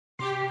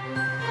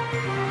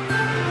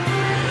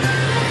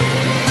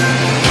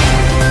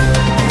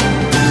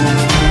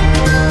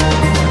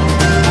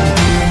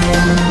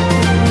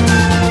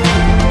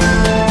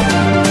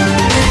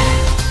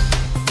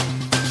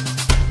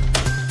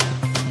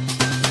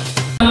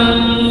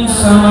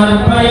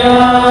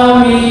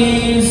समर्पयामि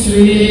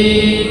श्री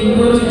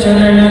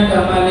गुरुचरण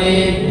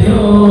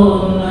कमलेभ्यो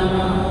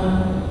नमः।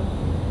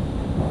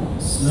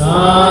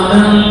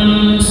 स्नानं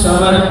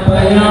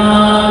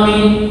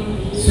समर्पयामि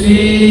श्री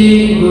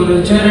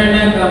गुरुचरण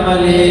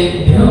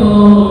कमलेभ्यो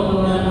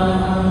नमः।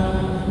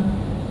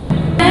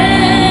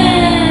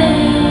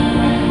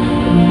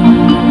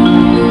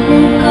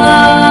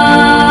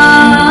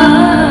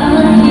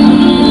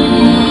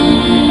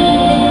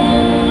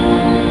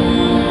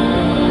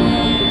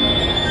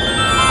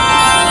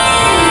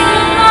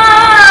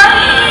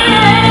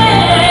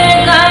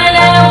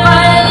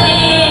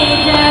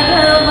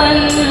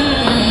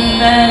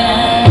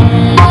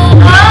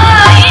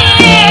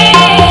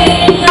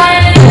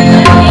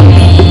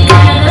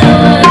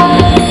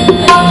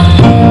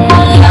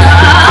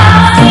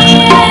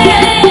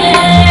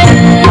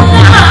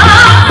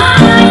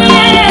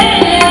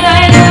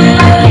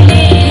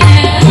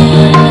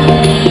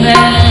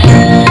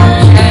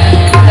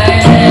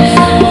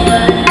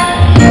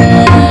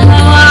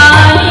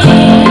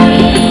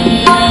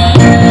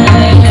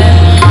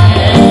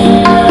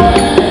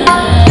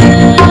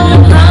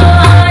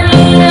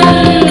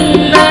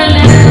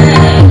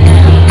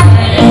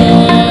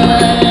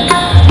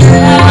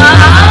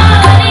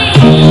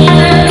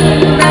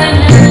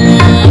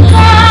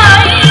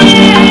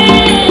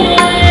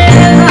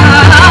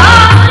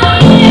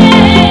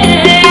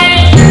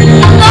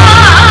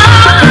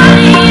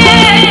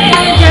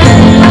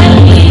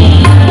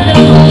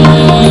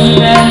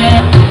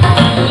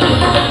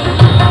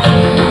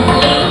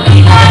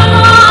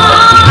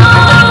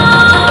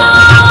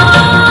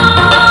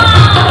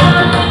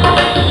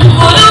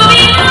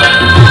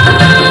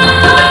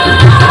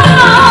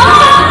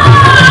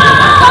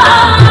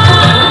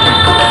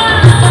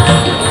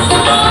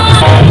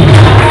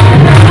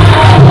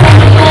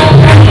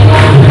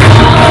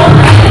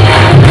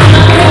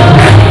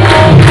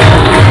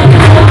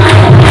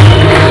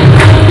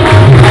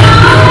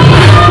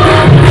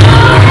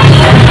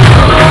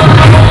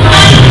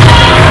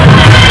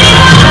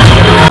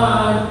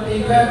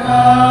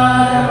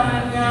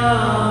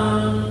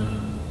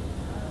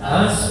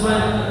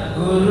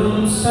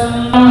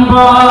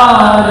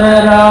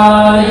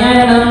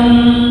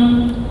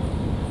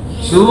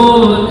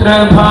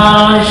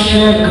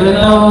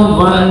 सूत्रभाष्यकृतौ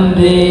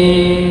वन्दे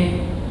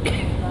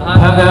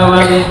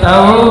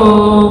भगवन्तौ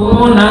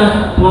पुनः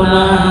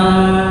पुनः।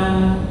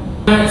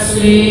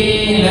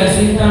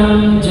 श्रीलसितं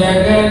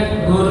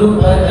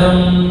जगद्गुरुपदं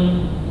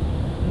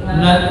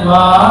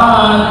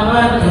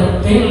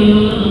नत्वात्मतृप्तिं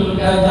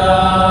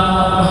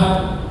ददाः।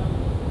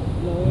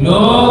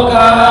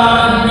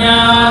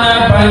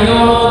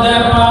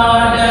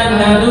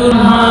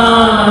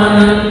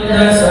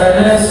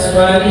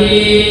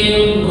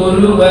 लोकाज्ञानपयोदपाठनदुर्मानन्दसरस्वतीं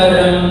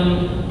गुरुवरं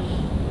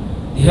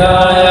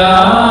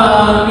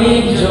ध्यायामि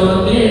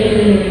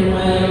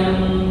ज्योतिर्मयम्।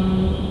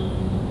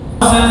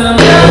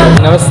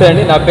 నమస్తే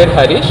అండి, నా పేరు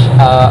హరీష్.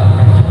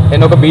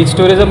 నేను ఒక beach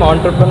tourism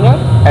entrepreneur.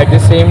 At the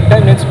same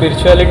time నేను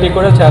స్పిరిచువాలిటీ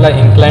కూడా చాలా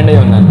ఇంక్లైండ్ అయి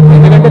ఉన్నాను.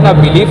 ఎందుకంటే నా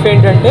బిలీఫ్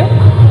ఏంటంటే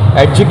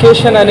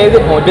ఎడ్యుకేషన్ అనేది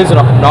it is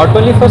not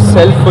only for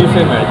self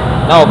fulfilment,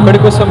 నా ఒక్కడి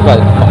కోసం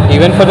కాదు,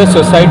 even for the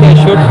society I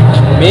should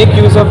make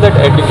use of that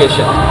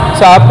education.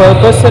 So ఆ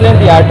పర్పస్ నేను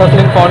the art of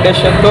living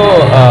ఫౌండేషన్తో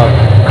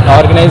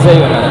organise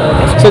అయ్యి ఉన్నాను.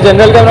 సో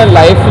జనరల్గా మనం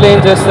లైఫ్లో ఏం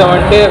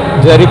చేస్తామంటే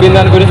జరిగిన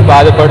దాని గురించి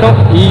బాధపడడం,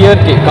 ఈ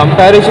ఇయర్కి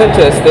కంపారిజన్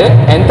చేస్తే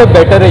ఎంత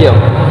బెటర్ అయ్యాం,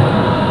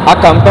 ఆ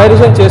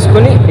కంపారిజన్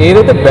చేసుకుని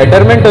ఏదైతే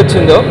బెటర్మెంట్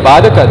వచ్చిందో,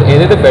 బాధ కాదు,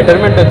 ఏదైతే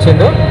బెటర్మెంట్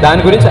వచ్చిందో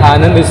దాని గురించి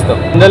ఆనందిస్తాం.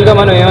 జనరల్గా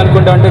మనం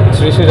ఏమనుకుంటాం అంటే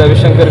శ్రీ శ్రీ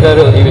రవిశంకర్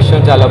గారు ఈ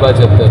విషయం చాలా బాగా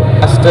చెప్తారు,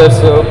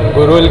 మాస్టర్స్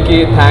గురువులకి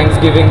థ్యాంక్స్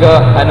గివింగ్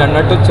అని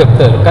అన్నట్టు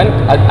చెప్తారు, కానీ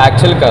అది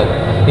యాక్చువల్ కాదు.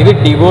 ఇది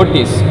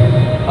డివోటీస్,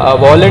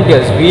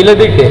 వాలంటీర్స్,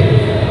 వీళ్ళది డే.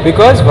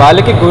 బికాజ్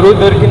వాళ్ళకి గురువు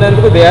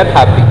దొరికినందుకు దే ఆర్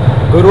హ్యాపీ.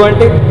 గురువు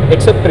అంటే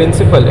it's a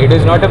principal, it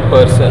is not a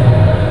person.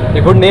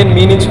 ఇప్పుడు నేను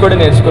మీ నుంచి కూడా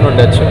నేర్చుకుని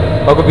ఉండొచ్చు,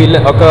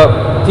 ఒక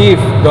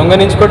థీఫ్ దొంగ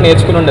నుంచి కూడా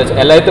నేర్చుకుని ఉండొచ్చు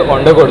ఎలా అయితే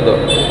ఉండకూడదు,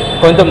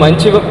 కొంత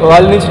మంచి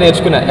వాళ్ళ నుంచి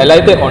నేర్చుకున్నా ఎలా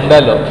అయితే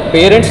ఉండాలో,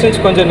 పేరెంట్స్ నుంచి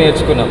కొంచెం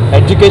నేర్చుకున్నాం,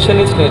 ఎడ్యుకేషన్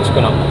నుంచి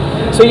నేర్చుకున్నాం.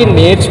 సో ఈ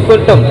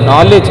నేర్చుకోవటం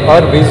నాలెడ్జ్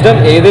ఆర్ విజ్డమ్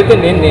ఏదైతే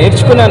నేను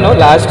నేర్చుకున్నానో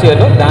లాస్ట్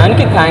ఇయర్లో,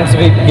 దానికి థ్యాంక్స్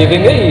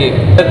గివింగ్.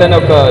 తను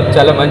ఒక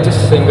చాలా మంచి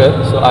సింగర్,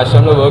 సో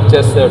ఆశ్రమంలో వర్క్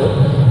చేస్తాడు.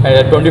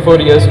 24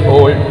 years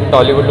old,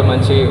 టాలీవుడ్లో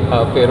మంచి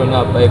పేరున్న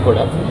అబ్బాయి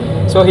కూడా.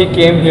 So he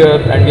came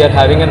here and we are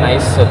having a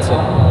nice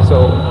satsang. So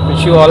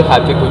wish you all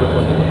happy Guru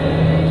Purnima.